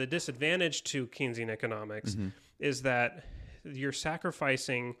 The disadvantage to Keynesian economics is that you're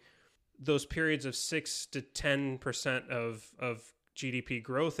sacrificing those periods of 6 to 10% of GDP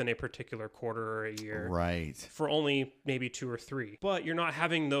growth in a particular quarter or a year, for only maybe 2 or 3. But you're not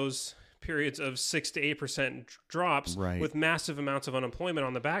having those periods of 6 to 8% drops with massive amounts of unemployment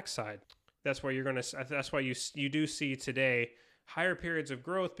on the backside. That's why that's why you do see today higher periods of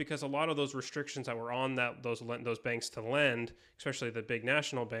growth, because a lot of those restrictions that were on those banks to lend, especially the big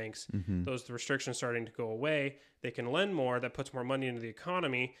national banks, those restrictions starting to go away. They can lend more. That puts more money into the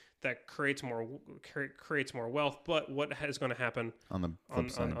economy. That creates more wealth. But what is going to happen on the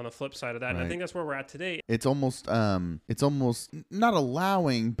flip side of that? And I think that's where we're at today. It's almost not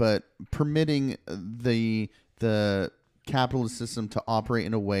allowing, but permitting the capitalist system to operate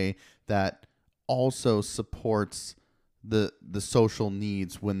in a way that also supports the social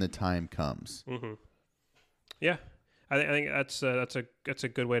needs when the time comes. Yeah, I think that's a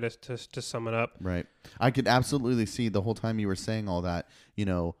good way to sum it up. Right. I could absolutely see the whole time you were saying all that.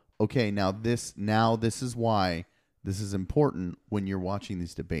 Okay, now this is why this is important when you're watching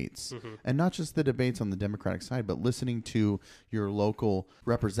these debates, and not just the debates on the Democratic side, but listening to your local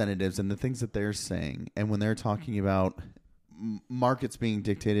representatives and the things that they're saying, and when they're talking about markets being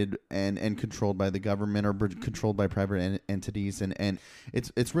dictated and controlled by the government or controlled by private entities, and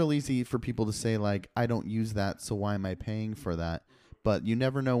it's real easy for people to say, like, I don't use that, so why am I paying for that? But you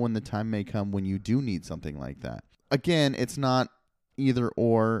never know when the time may come when you do need something like that. Again, it's not either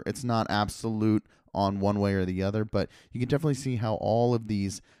or, it's not absolute on one way or the other, but you can definitely see how all of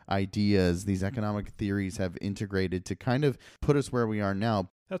these ideas, these economic theories, have integrated to kind of put us where we are now.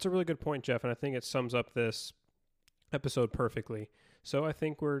 That's a really good point, Jeff, and I think it sums up this episode perfectly. So I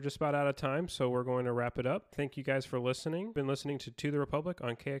think we're just about out of time, so we're going to wrap it up. Thank you guys for listening. Been listening to the Republic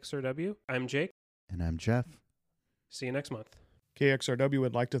on KXRW. I'm Jake. And I'm Jeff. See you next month. KXRW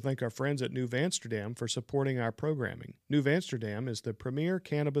would like to thank our friends at New Amsterdam for supporting our programming. New Amsterdam is the premier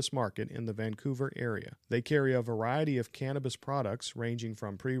cannabis market in the Vancouver area. They carry a variety of cannabis products ranging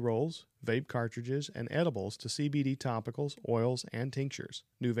from pre-rolls, vape cartridges, and edibles to CBD topicals, oils, and tinctures.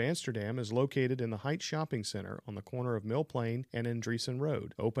 New Amsterdam is located in the Heights Shopping Center on the corner of Mill Plain and Andreessen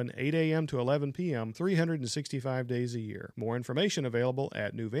Road. Open 8 a.m. to 11 p.m., 365 days a year. More information available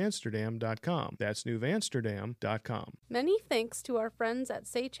at newamsterdam.com. That's newamsterdam.com. Many thanks to our friends at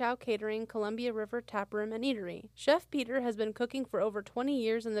Say Chow Catering, Columbia River Taproom and Eatery. Chef Peter has been cooking for over 20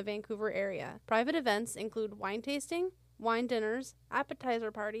 years in the Vancouver area. Private events include wine tasting, wine dinners,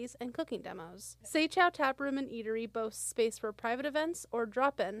 appetizer parties, and cooking demos. Say Chow Taproom and Eatery boasts space for private events or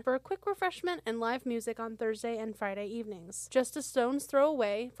drop-in for a quick refreshment and live music on Thursday and Friday evenings. Just a stone's throw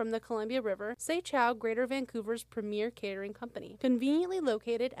away from the Columbia River, Say Chow, Greater Vancouver's premier catering company. Conveniently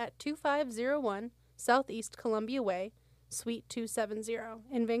located at 2501 Southeast Columbia Way, Suite 270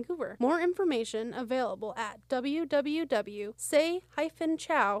 in Vancouver. More information available at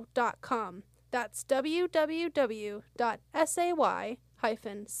www.say-chow.com. That's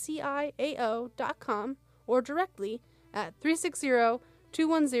www.say-ciao.com or directly at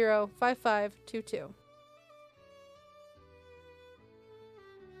 360-210-5522.